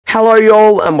Hello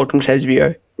y'all and welcome to today's video.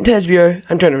 In today's video,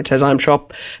 I'm turning over to today's item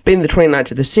shop, being the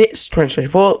 29th of the 6th,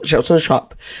 2024, Shelton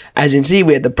shop. As you can see,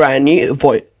 we have the brand new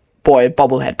Vault Boy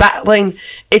Bobblehead battling.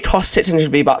 It costs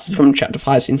 600 V-Bucks, it's from Chapter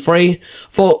 5 Scene 3.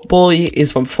 Vault Boy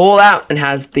is from Fallout and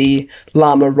has the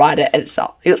Llama Rider edit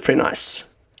style. He looks pretty nice.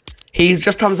 He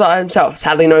just comes out himself,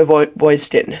 sadly no Vault Boy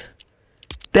skin.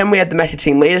 Then we have the Mecha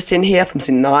Team Leader skin here from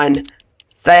Scene 9.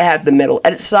 They have the metal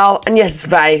edit style, and yes,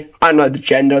 they, I don't know the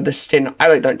gender of the skin, I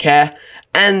really don't care.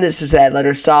 And this is their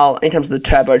letter style, and it comes with the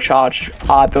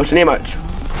turbocharged built-in emote.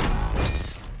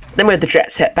 Then we have the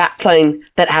Jet Set backplane,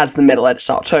 that has the metal edit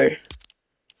style too.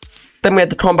 Then we have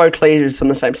the combo cleavers from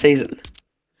the same season.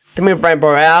 Then we have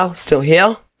Rainbow Owl, still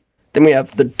here. Then we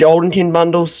have the Golden King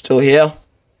bundles, still here.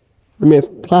 Then we have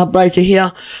Cloud Breaker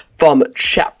here, from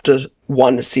Chapter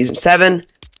 1 Season 7.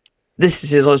 This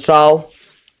is his old style.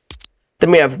 Then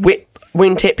we have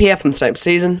Wingtip here from the same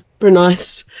season. Very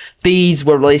nice. These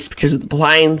were released because of the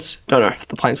planes. Don't know if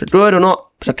the planes were good or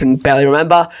not, because I can barely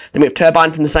remember. Then we have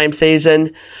Turbine from the same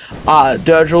season.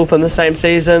 Dirgel from the same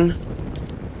season.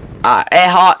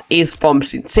 Earhart is from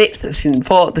Season 6, Season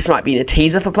 4. This might be in a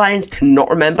teaser for planes, cannot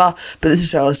remember. But this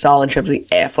is solo style in terms of the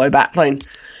airflow backplane.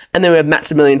 And then we have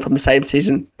Maximilian from the same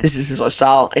season. This is his solo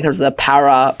style in terms of the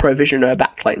Para Provisioner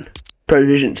backplane.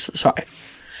 Provisions, sorry.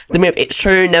 Then we have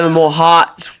X2, Nevermore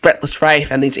Hearts, Reckless Wraith,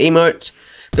 and these emotes.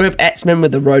 Then we have X-Men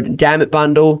with the Road and Dammit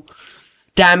bundle.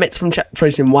 Dammit's from Chapter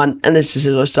 3 Season 1, and this is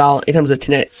his style in terms of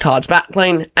Kinetic Cards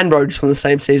backplane, and Road's from the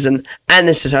same season, and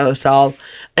this is her style,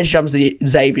 and she comes the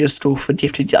Xavier School for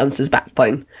Gifted Youngsters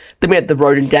backplane. Then we have the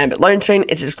Road and Dammit Lone Screen,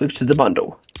 it's exclusive to the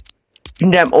bundle. You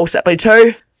can jam all separately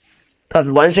too. That's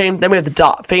the Lone Screen. Then we have the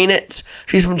Dark Phoenix.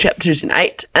 She's from Chapter 2 Season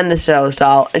 8, and the Sailor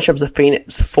Style, and she has the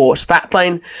Phoenix Force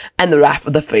backplane, and the Wrath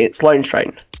of the Phoenix Lone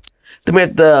Screen. Then we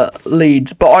have the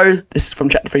Leeds Bow. This is from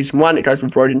Chapter 3 Season 1. It goes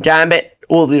with Road and Gambit.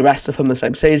 All the rest are from the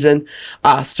same season.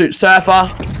 Suit Surfer,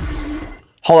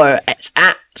 Hollow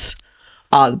X-Axe,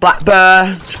 the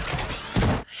Blackbird,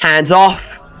 Hands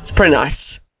Off. It's pretty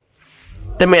nice.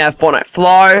 Then we have Fortnite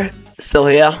Flow, still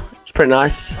here. It's pretty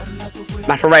nice.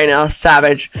 Macarena,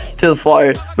 Savage, Feel the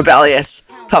Flow, Rebellious,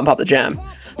 Pump Up the Jam.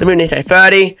 Then we need a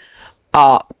 30,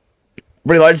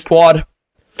 Reload Squad,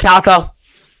 Talca,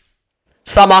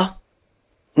 Summer,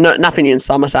 no, nothing new in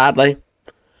Summer sadly,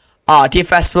 Deer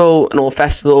Festival, and All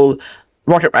Festival,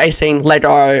 Rocket Racing,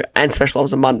 Lego, and Special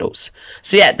Offers and Bundles.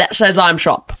 So yeah, that says I'm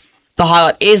shop. The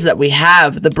highlight is that we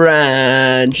have the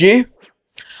brand new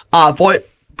Vault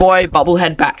Boy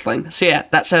Bobblehead backling. So yeah,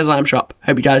 that says I'm shop.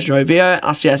 Hope you guys enjoy the video, and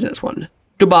I'll see you guys in the next one.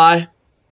 Goodbye.